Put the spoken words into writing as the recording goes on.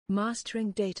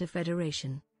Mastering data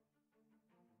federation.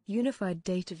 Unified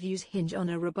data views hinge on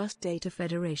a robust data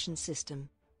federation system.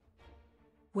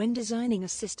 When designing a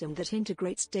system that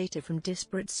integrates data from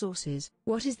disparate sources,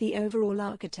 what is the overall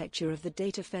architecture of the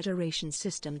data federation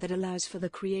system that allows for the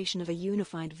creation of a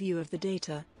unified view of the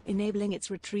data, enabling its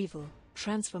retrieval,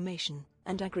 transformation,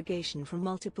 and aggregation from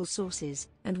multiple sources,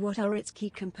 and what are its key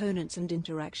components and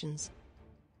interactions?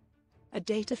 A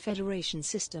data federation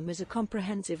system is a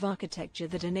comprehensive architecture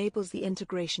that enables the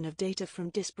integration of data from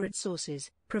disparate sources,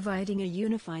 providing a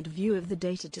unified view of the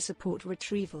data to support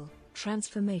retrieval,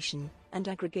 transformation, and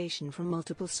aggregation from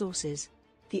multiple sources.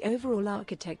 The overall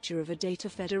architecture of a data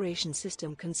federation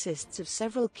system consists of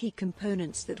several key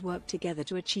components that work together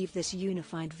to achieve this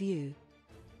unified view.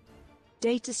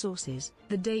 Data sources.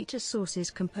 The data sources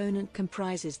component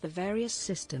comprises the various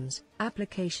systems,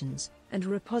 applications, and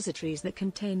repositories that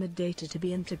contain the data to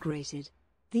be integrated.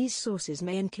 These sources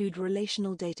may include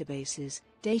relational databases,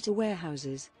 data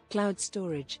warehouses, cloud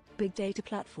storage, big data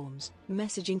platforms,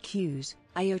 messaging queues,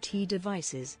 IoT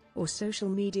devices, or social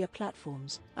media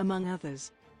platforms, among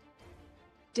others.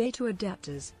 Data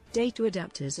adapters. Data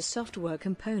adapters are software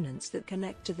components that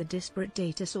connect to the disparate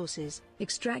data sources,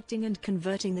 extracting and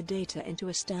converting the data into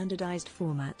a standardized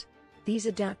format. These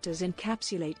adapters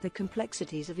encapsulate the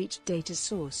complexities of each data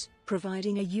source,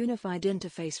 providing a unified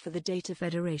interface for the data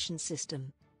federation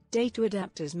system. Data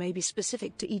adapters may be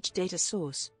specific to each data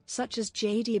source, such as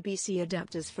JDBC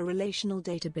adapters for relational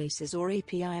databases or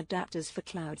API adapters for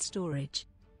cloud storage.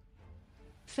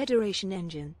 Federation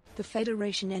engine. The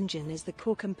federation engine is the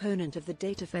core component of the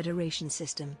data federation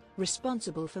system,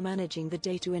 responsible for managing the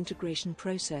data integration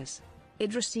process.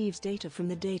 It receives data from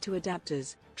the data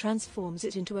adapters, transforms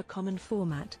it into a common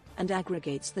format, and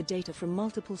aggregates the data from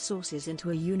multiple sources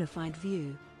into a unified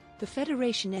view. The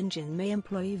federation engine may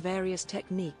employ various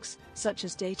techniques, such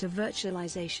as data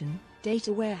virtualization,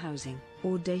 data warehousing,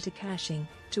 or data caching,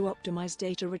 to optimize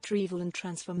data retrieval and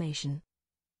transformation.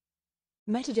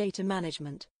 Metadata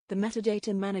management. The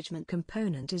metadata management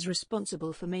component is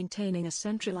responsible for maintaining a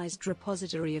centralized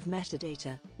repository of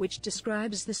metadata, which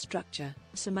describes the structure,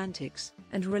 semantics,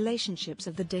 and relationships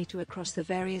of the data across the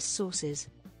various sources.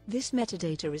 This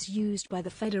metadata is used by the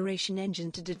federation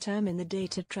engine to determine the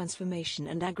data transformation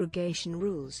and aggregation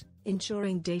rules,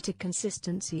 ensuring data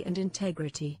consistency and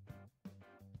integrity.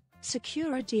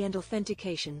 Security and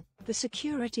authentication. The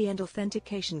security and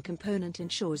authentication component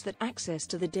ensures that access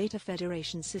to the data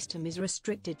federation system is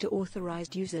restricted to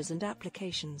authorized users and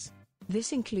applications.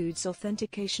 This includes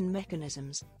authentication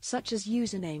mechanisms, such as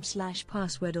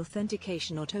username/password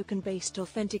authentication or token-based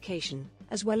authentication,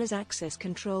 as well as access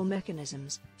control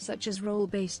mechanisms, such as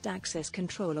role-based access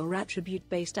control or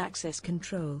attribute-based access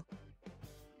control.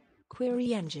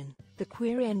 Query engine. The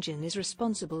query engine is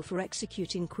responsible for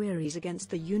executing queries against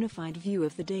the unified view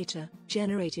of the data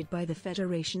generated by the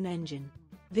federation engine.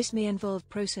 This may involve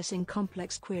processing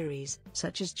complex queries,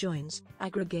 such as joins,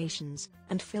 aggregations,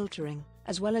 and filtering,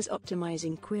 as well as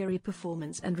optimizing query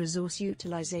performance and resource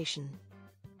utilization.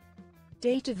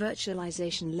 Data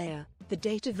virtualization layer. The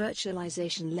data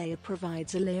virtualization layer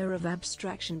provides a layer of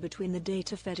abstraction between the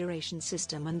data federation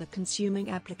system and the consuming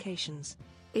applications.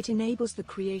 It enables the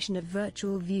creation of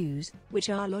virtual views, which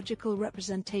are logical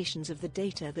representations of the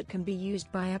data that can be used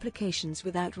by applications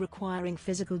without requiring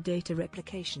physical data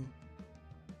replication.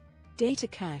 Data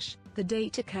cache. The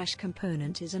data cache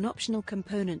component is an optional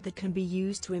component that can be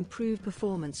used to improve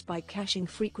performance by caching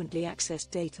frequently accessed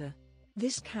data.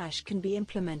 This cache can be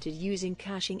implemented using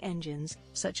caching engines,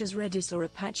 such as Redis or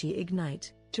Apache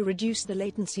Ignite, to reduce the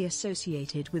latency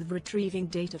associated with retrieving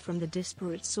data from the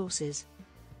disparate sources.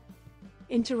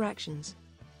 Interactions.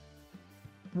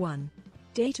 1.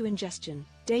 Data ingestion.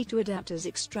 Data adapters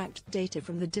extract data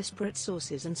from the disparate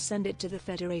sources and send it to the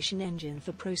federation engine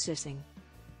for processing.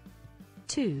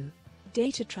 2.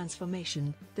 Data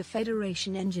transformation. The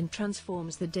federation engine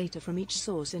transforms the data from each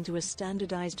source into a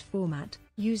standardized format,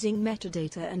 using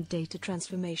metadata and data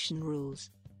transformation rules.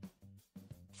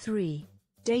 3.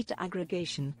 Data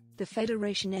aggregation. The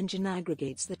federation engine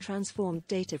aggregates the transformed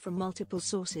data from multiple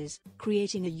sources,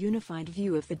 creating a unified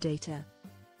view of the data.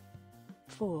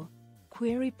 4.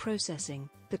 Query processing.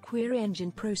 The query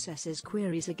engine processes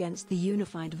queries against the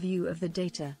unified view of the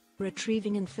data,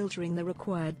 retrieving and filtering the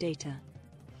required data.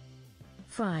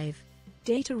 5.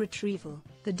 Data retrieval.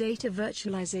 The data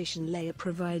virtualization layer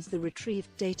provides the retrieved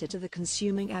data to the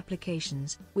consuming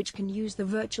applications, which can use the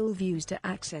virtual views to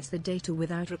access the data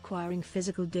without requiring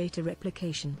physical data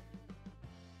replication.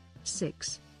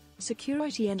 6.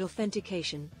 Security and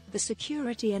authentication. The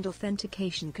security and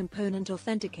authentication component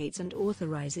authenticates and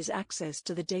authorizes access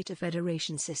to the data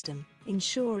federation system,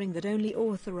 ensuring that only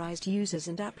authorized users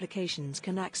and applications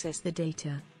can access the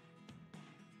data.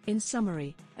 In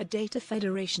summary, a data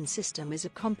federation system is a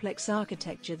complex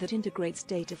architecture that integrates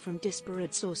data from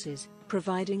disparate sources,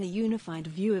 providing a unified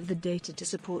view of the data to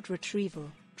support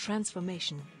retrieval,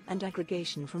 transformation, and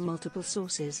aggregation from multiple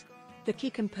sources. The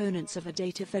key components of a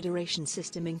data federation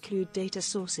system include data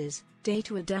sources,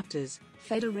 data adapters,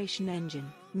 federation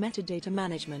engine, metadata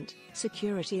management,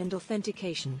 security and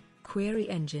authentication, query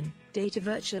engine, data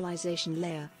virtualization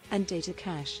layer, and data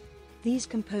cache. These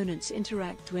components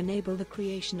interact to enable the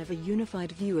creation of a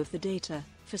unified view of the data,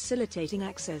 facilitating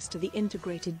access to the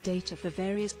integrated data for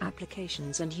various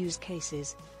applications and use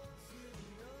cases.